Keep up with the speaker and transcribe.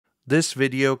This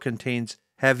video contains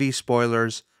heavy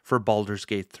spoilers for Baldur's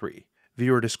Gate 3.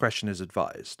 Viewer discretion is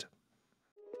advised.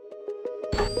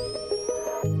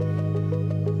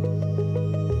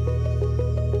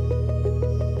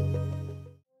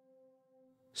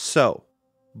 So,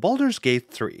 Baldur's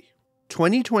Gate 3,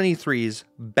 2023's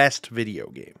best video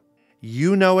game.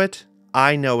 You know it,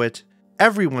 I know it,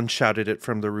 everyone shouted it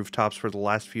from the rooftops for the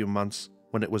last few months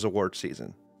when it was award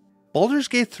season. Baldur's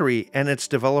Gate 3 and its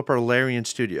developer Larian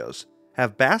Studios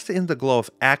have basked in the glow of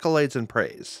accolades and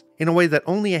praise in a way that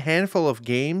only a handful of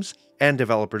games and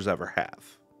developers ever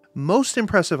have. Most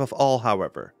impressive of all,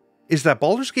 however, is that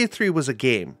Baldur's Gate 3 was a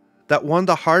game that won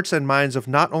the hearts and minds of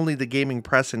not only the gaming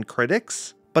press and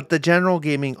critics, but the general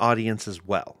gaming audience as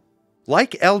well.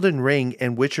 Like Elden Ring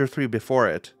and Witcher 3 before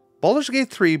it, Baldur's Gate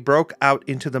 3 broke out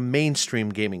into the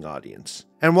mainstream gaming audience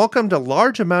and welcomed a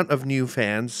large amount of new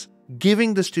fans,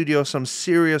 giving the studio some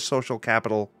serious social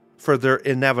capital for their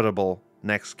inevitable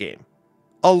next game.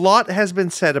 A lot has been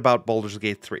said about Baldur's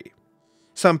Gate 3.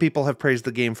 Some people have praised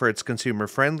the game for its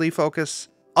consumer-friendly focus,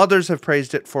 others have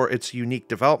praised it for its unique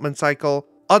development cycle,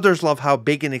 others love how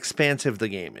big and expansive the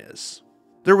game is.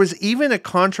 There was even a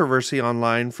controversy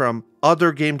online from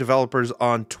other game developers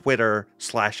on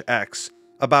Twitter/X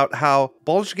about how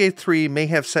Baldur's Gate 3 may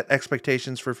have set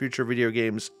expectations for future video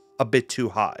games a bit too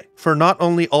high, for not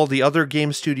only all the other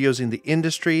game studios in the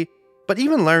industry, but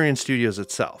even Larian Studios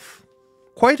itself.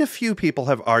 Quite a few people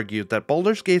have argued that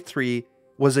Baldur's Gate 3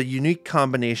 was a unique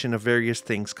combination of various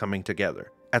things coming together,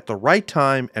 at the right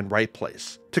time and right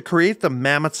place, to create the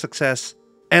mammoth success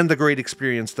and the great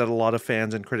experience that a lot of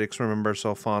fans and critics remember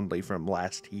so fondly from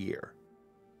last year.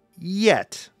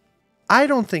 Yet, I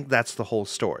don't think that's the whole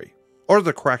story, or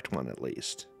the correct one at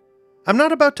least. I'm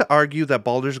not about to argue that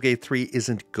Baldur's Gate 3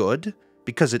 isn't good,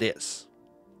 because it is.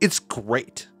 It's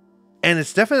great. And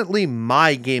it's definitely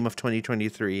my game of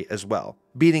 2023 as well,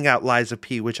 beating out Lies of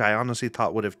P, which I honestly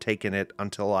thought would have taken it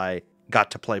until I got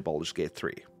to play Baldur's Gate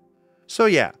 3. So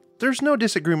yeah, there's no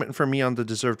disagreement for me on the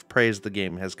deserved praise the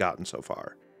game has gotten so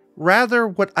far. Rather,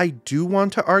 what I do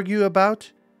want to argue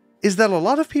about is that a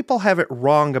lot of people have it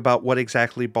wrong about what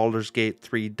exactly Baldur's Gate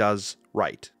 3 does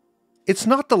right. It's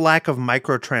not the lack of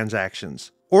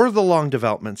microtransactions, or the long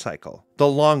development cycle, the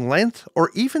long length, or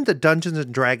even the Dungeons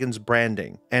 & Dragons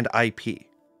branding and IP.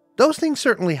 Those things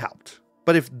certainly helped,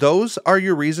 but if those are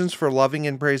your reasons for loving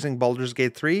and praising Baldur's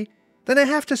Gate 3, then I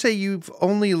have to say you've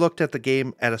only looked at the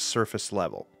game at a surface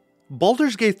level.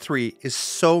 Baldur's Gate 3 is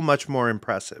so much more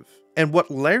impressive, and what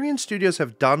Larian Studios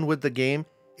have done with the game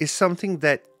is something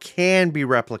that can be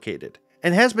replicated,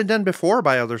 and has been done before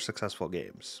by other successful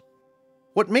games.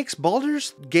 What makes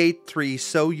Baldur's Gate 3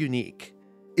 so unique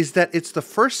is that it's the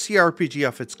first CRPG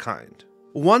of its kind.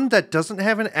 One that doesn't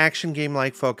have an action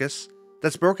game-like focus,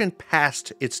 that's broken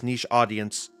past its niche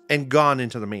audience and gone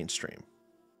into the mainstream.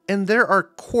 And there are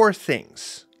core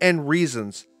things and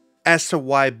reasons as to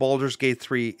why Baldur's Gate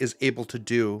 3 is able to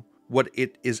do what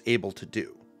it is able to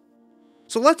do.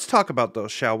 So let's talk about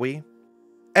those, shall we?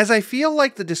 As I feel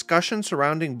like the discussion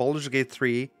surrounding Baldur's Gate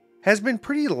 3 has been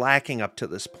pretty lacking up to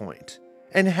this point,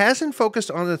 and hasn't focused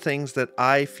on the things that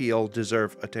I feel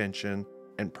deserve attention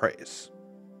and praise.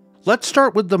 Let's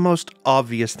start with the most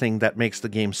obvious thing that makes the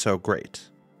game so great: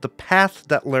 the path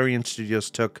that Larian Studios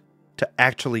took to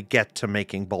actually get to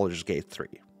making Baldur's Gate 3.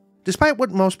 Despite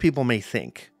what most people may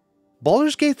think,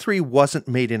 Baldur's Gate 3 wasn't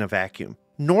made in a vacuum,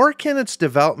 nor can its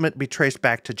development be traced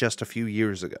back to just a few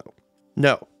years ago.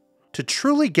 No, to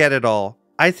truly get it all,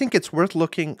 I think it's worth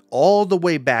looking all the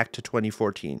way back to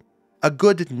 2014. A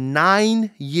good 9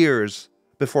 years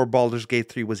before Baldur's Gate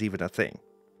 3 was even a thing.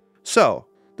 So,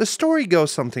 the story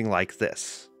goes something like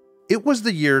this. It was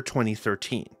the year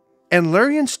 2013, and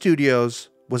Larian Studios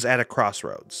was at a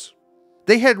crossroads.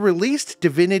 They had released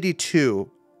Divinity II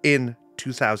in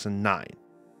 2009,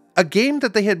 a game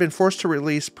that they had been forced to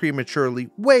release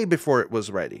prematurely way before it was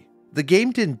ready. The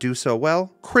game didn't do so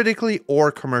well, critically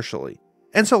or commercially,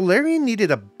 and so Larian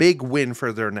needed a big win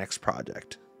for their next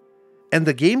project. And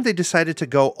the game they decided to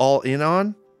go all in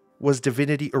on was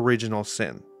Divinity Original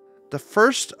Sin, the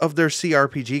first of their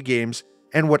CRPG games,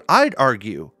 and what I'd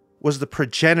argue was the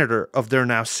progenitor of their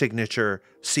now signature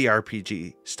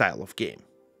CRPG style of game.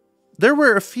 There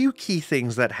were a few key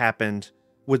things that happened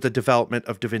with the development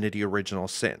of Divinity Original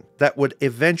Sin that would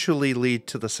eventually lead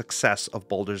to the success of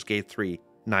Baldur's Gate 3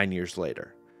 9 years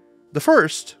later. The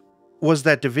first was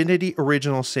that Divinity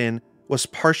Original Sin was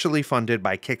partially funded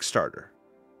by Kickstarter.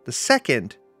 The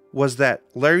second was that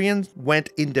Larian went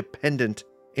independent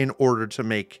in order to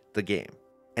make the game.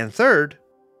 And third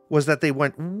was that they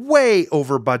went way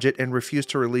over budget and refused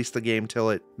to release the game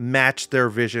till it matched their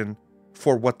vision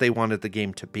for what they wanted the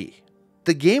game to be.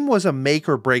 The game was a make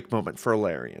or break moment for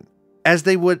Larian, as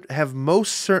they would have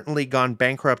most certainly gone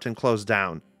bankrupt and closed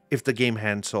down if the game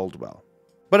hadn't sold well.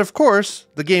 But of course,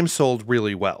 the game sold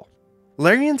really well.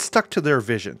 Larian stuck to their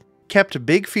vision, kept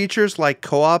big features like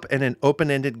co-op and an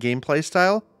open-ended gameplay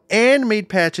style, and made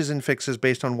patches and fixes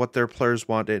based on what their players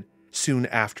wanted soon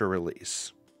after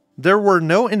release. There were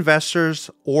no investors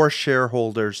or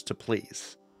shareholders to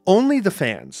please. Only the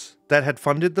fans that had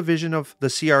funded the vision of the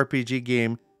CRPG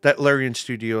game that Larian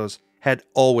Studios had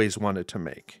always wanted to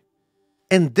make.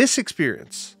 And this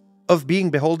experience of being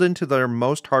beholden to their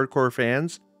most hardcore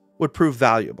fans would prove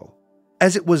valuable,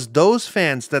 as it was those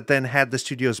fans that then had the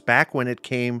studios back when it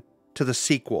came to the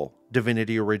sequel,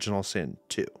 Divinity Original Sin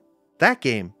 2. That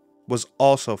game was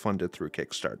also funded through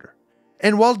Kickstarter.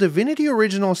 And while Divinity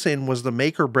Original Sin was the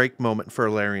make or break moment for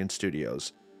Larian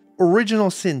Studios,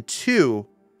 Original Sin 2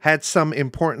 had some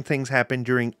important things happen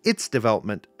during its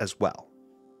development as well.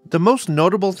 The most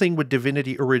notable thing with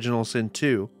Divinity Original Sin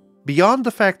 2, beyond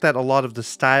the fact that a lot of the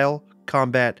style,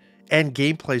 combat, and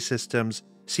gameplay systems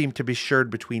seemed to be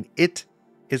shared between it,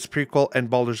 its prequel,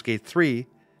 and Baldur's Gate 3,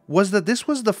 was that this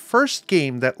was the first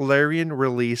game that Larian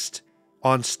released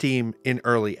on Steam in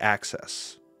early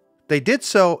access. They did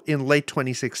so in late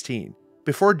 2016,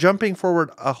 before jumping forward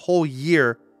a whole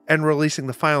year and releasing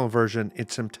the final version in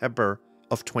September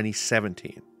of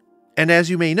 2017. And as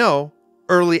you may know,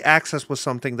 early access was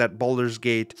something that Baldur's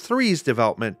Gate 3's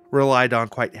development relied on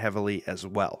quite heavily as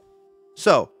well.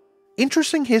 So,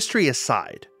 interesting history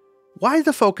aside, why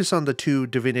the focus on the two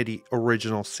Divinity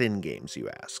Original Sin games, you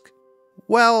ask?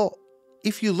 Well,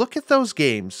 if you look at those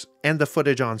games and the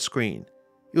footage on screen,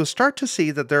 you'll start to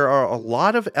see that there are a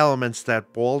lot of elements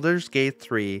that Baldur's Gate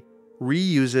 3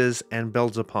 reuses and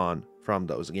builds upon from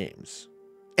those games.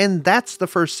 And that's the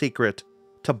first secret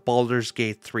to Baldur's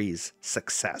Gate 3's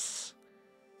success.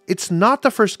 It's not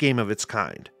the first game of its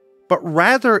kind, but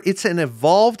rather it's an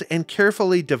evolved and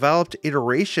carefully developed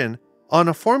iteration on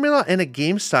a formula and a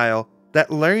game style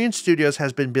that Larian Studios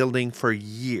has been building for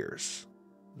years.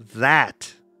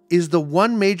 That is the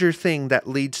one major thing that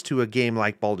leads to a game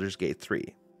like Baldur's Gate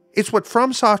 3. It's what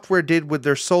From Software did with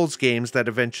their Souls games that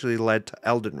eventually led to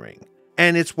Elden Ring.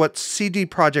 And it's what CD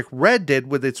Projekt Red did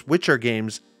with its Witcher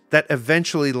games that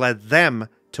eventually led them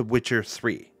to Witcher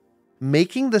 3.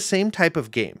 Making the same type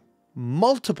of game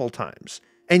multiple times,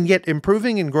 and yet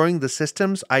improving and growing the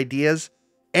systems, ideas,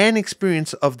 and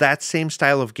experience of that same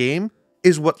style of game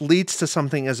is what leads to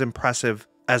something as impressive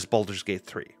as Baldur's Gate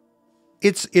 3.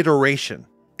 It's iteration,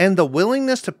 and the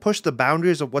willingness to push the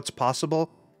boundaries of what's possible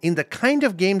in the kind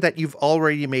of game that you've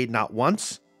already made not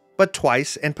once, but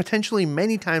twice, and potentially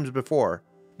many times before,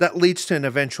 that leads to an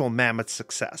eventual mammoth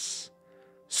success.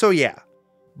 So yeah,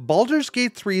 Baldur's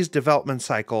Gate 3's development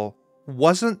cycle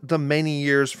wasn't the many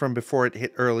years from before it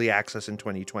hit early access in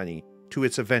 2020 to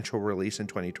its eventual release in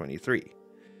 2023.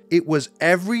 It was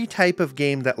every type of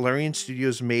game that Larian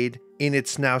Studios made in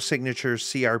its now signature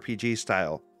CRPG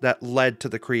style that led to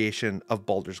the creation of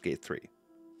Baldur's Gate 3.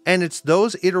 And it's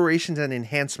those iterations and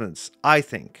enhancements, I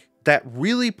think, that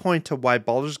really point to why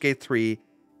Baldur's Gate 3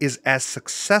 is as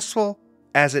successful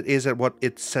as it is at what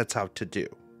it sets out to do.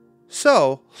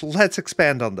 So, let's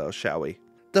expand on those, shall we?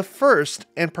 The first,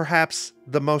 and perhaps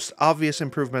the most obvious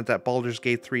improvement that Baldur's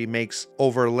Gate 3 makes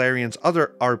over Larian's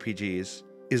other RPGs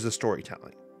is the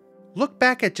storytelling. Look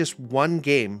back at just one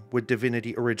game with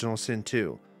Divinity Original Sin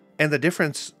 2, and the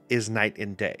difference is night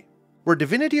and day. Where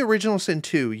Divinity Original Sin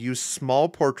 2 used small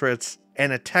portraits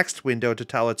and a text window to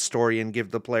tell its story and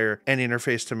give the player an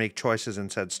interface to make choices in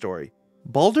said story,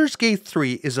 Baldur's Gate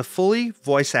 3 is a fully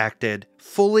voice-acted,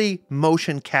 fully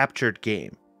motion-captured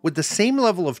game, with the same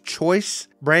level of choice,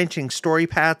 branching story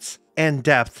paths, and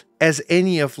depth as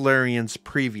any of Larian's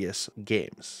previous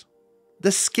games.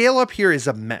 The scale up here is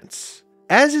immense,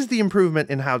 as is the improvement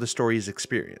in how the story is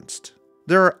experienced.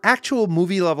 There are actual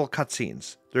movie-level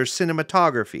cutscenes, there's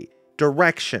cinematography,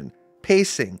 direction,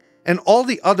 pacing, and all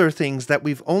the other things that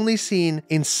we've only seen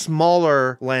in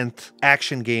smaller length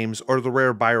action games or the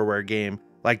rare BioWare game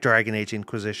like Dragon Age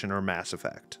Inquisition or Mass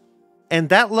Effect. And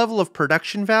that level of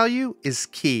production value is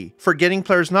key for getting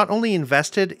players not only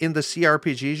invested in the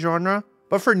CRPG genre,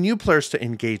 but for new players to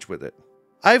engage with it.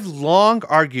 I've long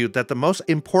argued that the most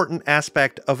important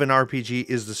aspect of an RPG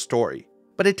is the story,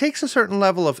 but it takes a certain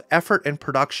level of effort and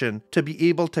production to be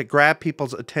able to grab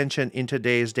people's attention in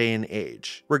today's day and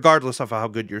age, regardless of how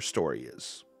good your story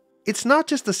is. It's not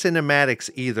just the cinematics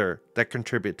either that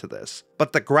contribute to this,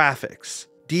 but the graphics,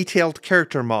 detailed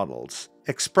character models,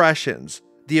 expressions,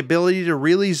 the ability to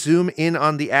really zoom in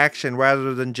on the action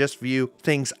rather than just view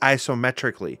things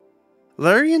isometrically.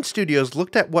 Larian Studios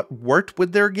looked at what worked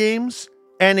with their games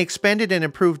and expanded and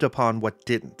improved upon what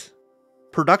didn't.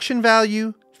 Production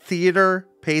value, theater,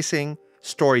 pacing,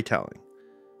 storytelling.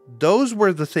 Those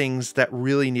were the things that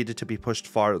really needed to be pushed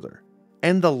farther.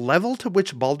 And the level to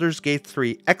which Baldur's Gate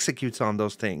 3 executes on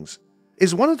those things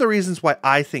is one of the reasons why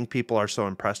I think people are so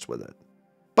impressed with it.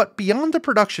 But beyond the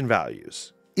production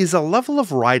values is a level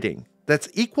of writing that's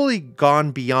equally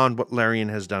gone beyond what Larian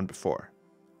has done before.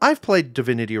 I've played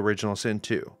Divinity Original Sin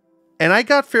 2, and I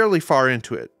got fairly far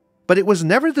into it, but it was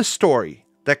never the story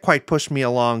that quite pushed me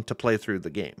along to play through the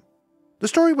game. The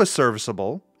story was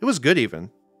serviceable, it was good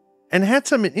even, and had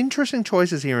some interesting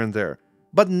choices here and there,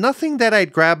 but nothing that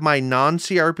I'd grab my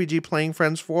non-CRPG playing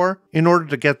friends for in order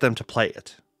to get them to play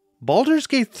it. Baldur's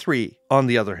Gate 3, on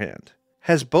the other hand,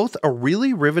 has both a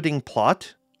really riveting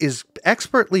plot, is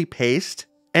expertly paced,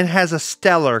 and has a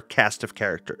stellar cast of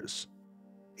characters.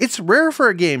 It's rare for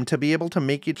a game to be able to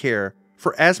make you care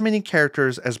for as many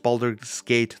characters as Baldur's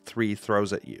Gate 3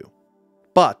 throws at you.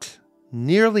 But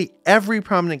nearly every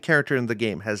prominent character in the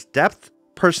game has depth,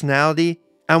 personality,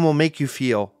 and will make you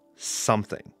feel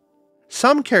something.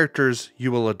 Some characters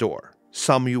you will adore,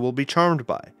 some you will be charmed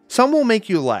by, some will make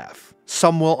you laugh,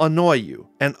 some will annoy you,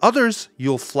 and others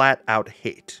you'll flat out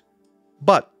hate.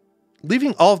 But,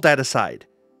 leaving all of that aside,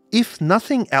 if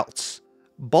nothing else,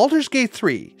 Baldur's Gate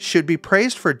 3 should be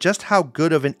praised for just how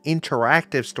good of an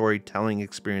interactive storytelling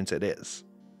experience it is.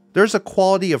 There's a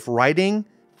quality of writing,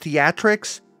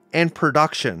 theatrics, and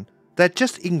production that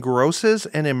just engrosses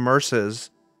and immerses,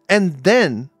 and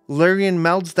then Larian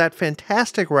melds that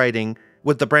fantastic writing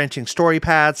with the branching story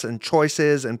paths and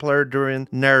choices and player-driven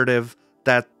narrative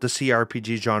that the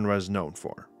CRPG genre is known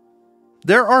for.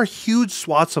 There are huge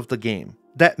swaths of the game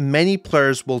that many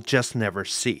players will just never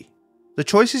see. The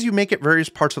choices you make at various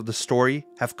parts of the story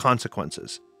have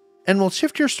consequences, and will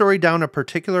shift your story down a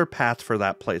particular path for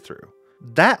that playthrough.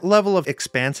 That level of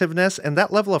expansiveness and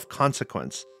that level of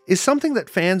consequence is something that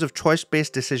fans of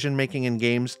choice-based decision-making in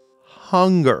games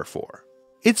hunger for.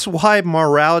 It's why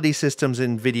morality systems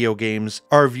in video games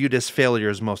are viewed as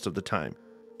failures most of the time,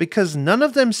 because none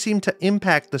of them seem to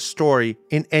impact the story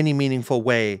in any meaningful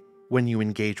way when you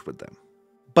engage with them.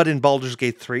 But in Baldur's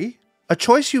Gate 3, a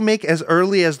choice you make as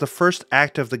early as the first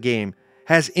act of the game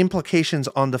has implications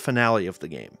on the finale of the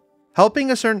game. Helping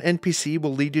a certain NPC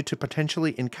will lead you to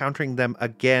potentially encountering them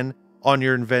again on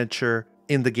your adventure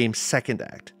in the game's second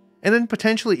act, and then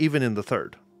potentially even in the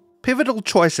third. Pivotal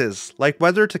choices, like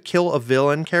whether to kill a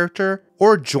villain character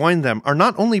or join them, are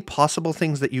not only possible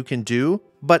things that you can do,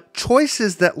 but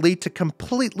choices that lead to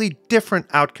completely different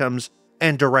outcomes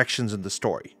and directions in the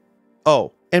story.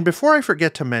 Oh, and before I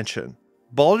forget to mention,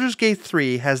 Baldur's Gate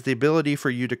 3 has the ability for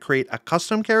you to create a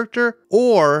custom character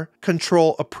or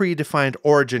control a predefined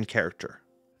origin character.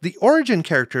 The origin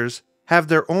characters have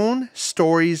their own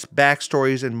stories,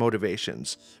 backstories, and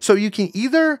motivations. So you can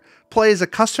either play as a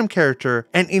custom character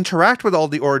and interact with all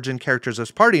the origin characters as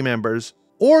party members,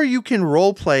 or you can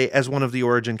roleplay as one of the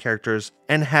origin characters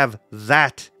and have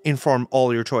that inform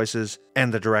all your choices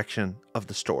and the direction of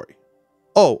the story.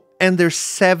 Oh, and there's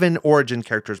 7 origin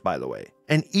characters, by the way,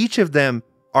 and each of them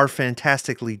are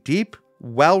fantastically deep,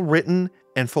 well-written,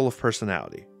 and full of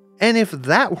personality. And if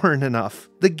that weren't enough,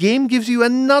 the game gives you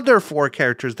another 4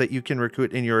 characters that you can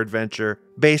recruit in your adventure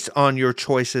based on your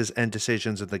choices and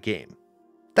decisions in the game.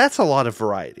 That's a lot of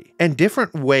variety, and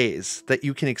different ways that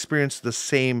you can experience the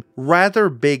same rather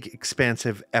big,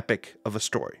 expansive epic of a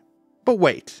story. But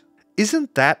wait,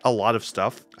 isn't that a lot of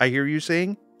stuff, I hear you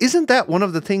saying? Isn't that one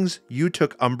of the things you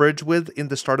took umbrage with in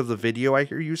the start of the video, I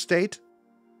hear you state?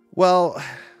 Well,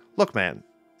 look man,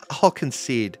 I'll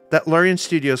concede that Larian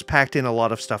Studios packed in a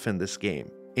lot of stuff in this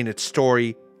game, in its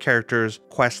story, characters,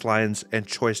 quest lines, and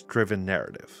choice-driven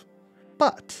narrative.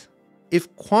 But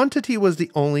if quantity was the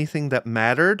only thing that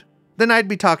mattered, then I'd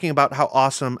be talking about how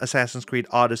awesome Assassin's Creed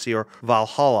Odyssey or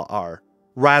Valhalla are,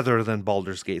 rather than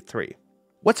Baldur's Gate 3.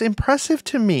 What's impressive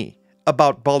to me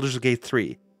about Baldur's Gate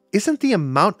 3 isn't the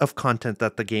amount of content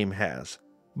that the game has,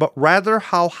 but rather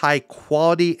how high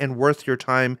quality and worth your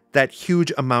time that huge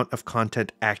amount of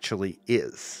content actually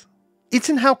is. It's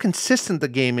in how consistent the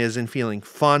game is in feeling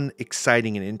fun,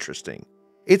 exciting, and interesting.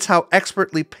 It's how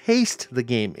expertly paced the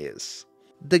game is.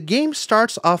 The game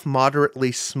starts off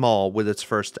moderately small with its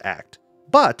first act,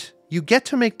 but you get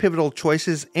to make pivotal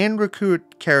choices and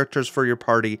recruit characters for your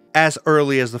party as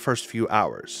early as the first few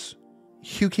hours.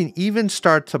 You can even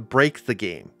start to break the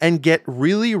game and get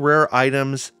really rare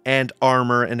items and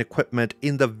armor and equipment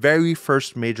in the very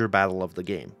first major battle of the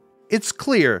game. It's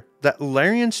clear that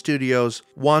Larian Studios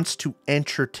wants to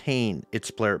entertain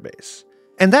its player base,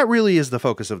 and that really is the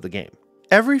focus of the game.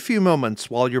 Every few moments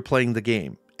while you're playing the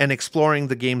game and exploring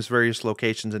the game's various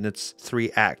locations in its 3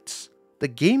 acts, the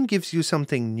game gives you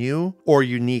something new or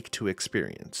unique to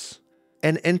experience.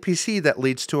 An NPC that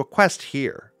leads to a quest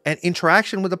here, an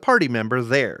interaction with a party member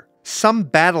there, some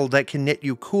battle that can net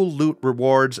you cool loot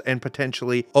rewards and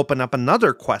potentially open up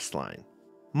another quest line.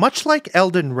 Much like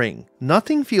Elden Ring,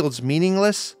 nothing feels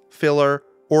meaningless, filler,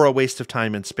 or a waste of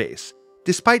time and space,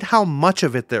 despite how much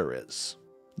of it there is.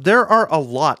 There are a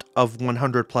lot of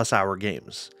 100+ hour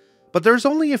games, but there's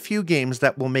only a few games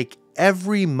that will make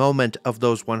every moment of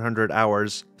those 100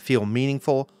 hours feel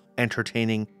meaningful,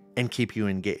 entertaining, and keep you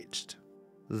engaged.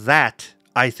 That,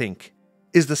 I think,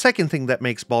 is the second thing that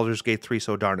makes Baldur's Gate 3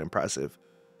 so darn impressive.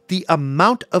 The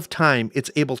amount of time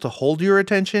it's able to hold your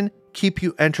attention, keep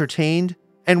you entertained,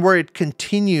 and where it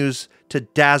continues to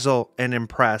dazzle and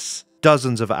impress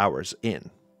dozens of hours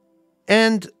in.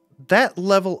 And that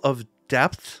level of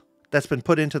depth that's been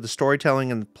put into the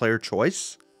storytelling and player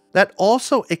choice, that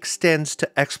also extends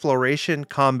to exploration,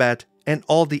 combat, and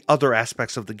all the other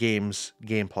aspects of the game's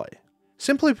gameplay.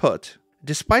 Simply put,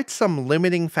 despite some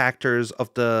limiting factors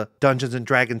of the Dungeons &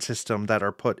 Dragons system that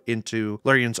are put into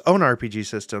Larian's own RPG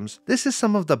systems, this is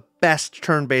some of the best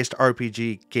turn-based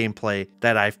RPG gameplay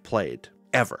that I've played,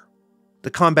 ever.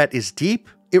 The combat is deep,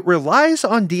 it relies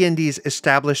on D&D's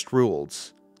established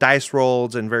rules, dice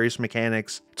rolls, and various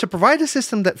mechanics to provide a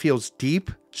system that feels deep,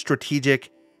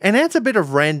 strategic, and adds a bit of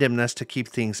randomness to keep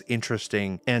things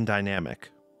interesting and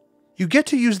dynamic. You get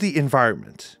to use the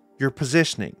environment, your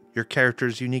positioning, your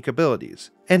character's unique abilities,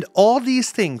 and all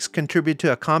these things contribute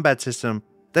to a combat system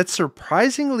that's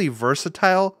surprisingly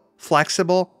versatile,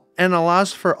 flexible, and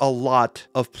allows for a lot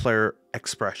of player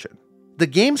expression. The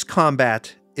game's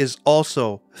combat is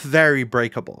also very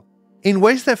breakable, in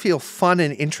ways that feel fun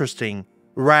and interesting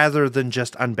rather than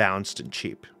just unbalanced and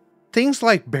cheap. Things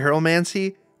like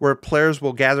Barrelmancy, where players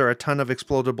will gather a ton of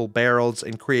explodable barrels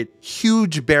and create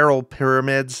huge barrel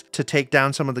pyramids to take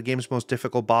down some of the game's most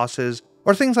difficult bosses,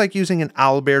 or things like using an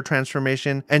Owlbear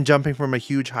transformation and jumping from a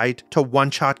huge height to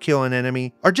one-shot kill an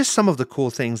enemy, are just some of the cool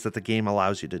things that the game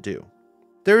allows you to do.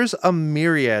 There's a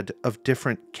myriad of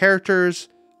different characters,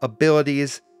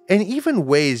 abilities, and even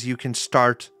ways you can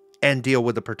start and deal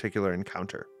with a particular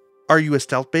encounter. Are you a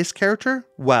stealth-based character?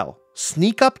 Well,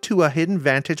 sneak up to a hidden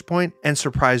vantage point and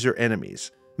surprise your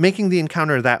enemies, making the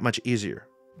encounter that much easier.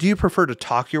 Do you prefer to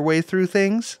talk your way through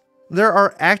things? There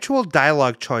are actual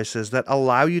dialogue choices that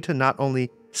allow you to not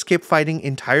only skip fighting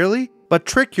entirely, but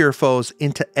trick your foes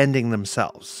into ending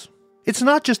themselves. It's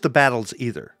not just the battles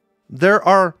either. There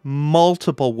are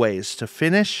multiple ways to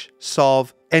finish,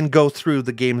 solve, and go through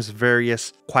the game's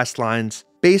various quest lines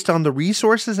based on the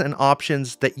resources and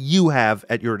options that you have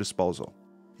at your disposal.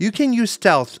 You can use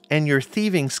stealth and your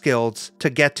thieving skills to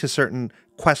get to certain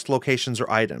quest locations or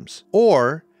items,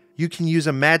 or you can use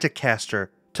a magic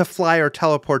caster to fly or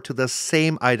teleport to the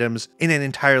same items in an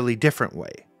entirely different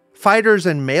way. Fighters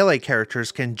and melee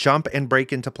characters can jump and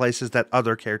break into places that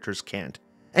other characters can't,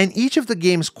 and each of the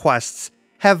game's quests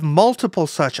have multiple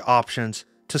such options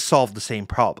to solve the same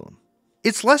problem.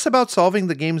 It's less about solving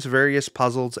the game's various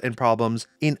puzzles and problems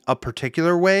in a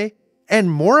particular way,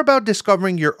 and more about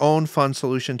discovering your own fun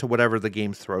solution to whatever the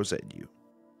game throws at you.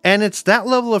 And it's that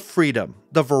level of freedom,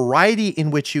 the variety in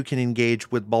which you can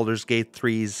engage with Baldur's Gate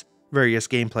 3's various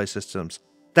gameplay systems,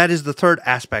 that is the third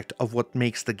aspect of what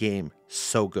makes the game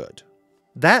so good.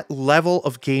 That level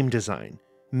of game design,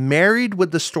 married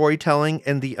with the storytelling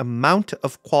and the amount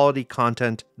of quality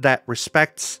content that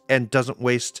respects and doesn't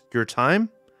waste your time,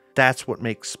 that's what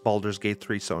makes Baldur's Gate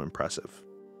 3 so impressive.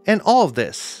 And all of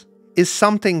this is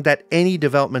something that any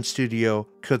development studio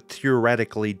could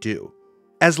theoretically do,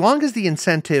 as long as the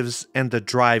incentives and the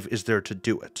drive is there to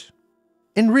do it.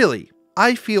 And really,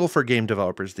 I feel for game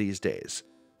developers these days.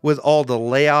 With all the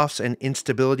layoffs and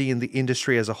instability in the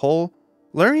industry as a whole,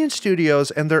 Larian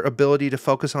Studios and their ability to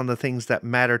focus on the things that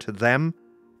matter to them,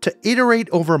 to iterate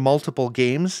over multiple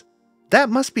games, that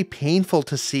must be painful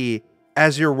to see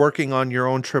as you're working on your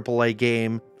own AAA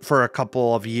game for a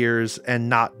couple of years and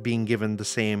not being given the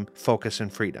same focus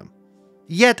and freedom.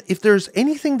 Yet, if there's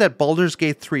anything that Baldur's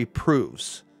Gate 3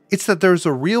 proves, it's that there's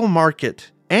a real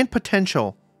market and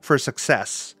potential for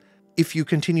success if you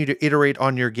continue to iterate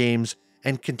on your games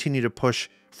and continue to push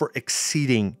for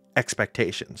exceeding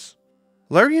expectations.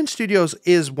 Larian Studios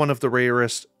is one of the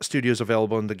rarest studios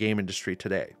available in the game industry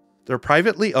today. They're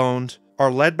privately owned,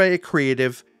 are led by a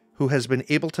creative who has been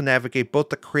able to navigate both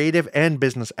the creative and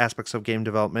business aspects of game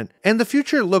development, and the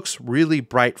future looks really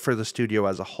bright for the studio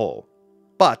as a whole.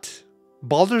 But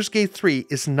Baldur's Gate 3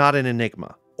 is not an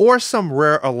Enigma, or some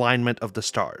rare alignment of the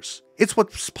stars. It's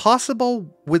what's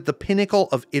possible with the pinnacle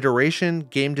of iteration,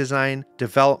 game design,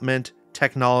 development,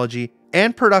 technology,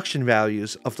 and production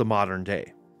values of the modern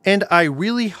day. And I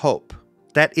really hope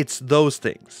that it's those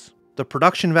things, the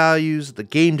production values, the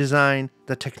game design,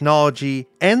 the technology,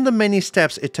 and the many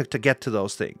steps it took to get to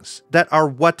those things, that are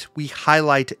what we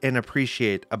highlight and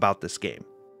appreciate about this game.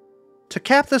 To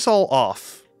cap this all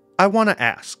off, I want to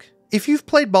ask, if you've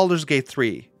played Baldur's Gate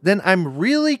 3, then I'm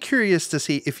really curious to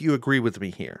see if you agree with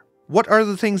me here. What are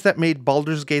the things that made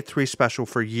Baldur's Gate 3 special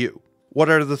for you? What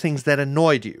are the things that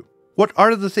annoyed you? What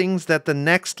are the things that the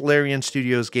next Larian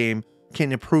Studios game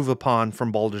can improve upon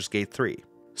from Baldur's Gate 3?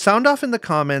 Sound off in the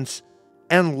comments,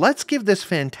 and let's give this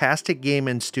fantastic game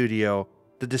and studio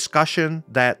the discussion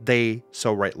that they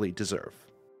so rightly deserve.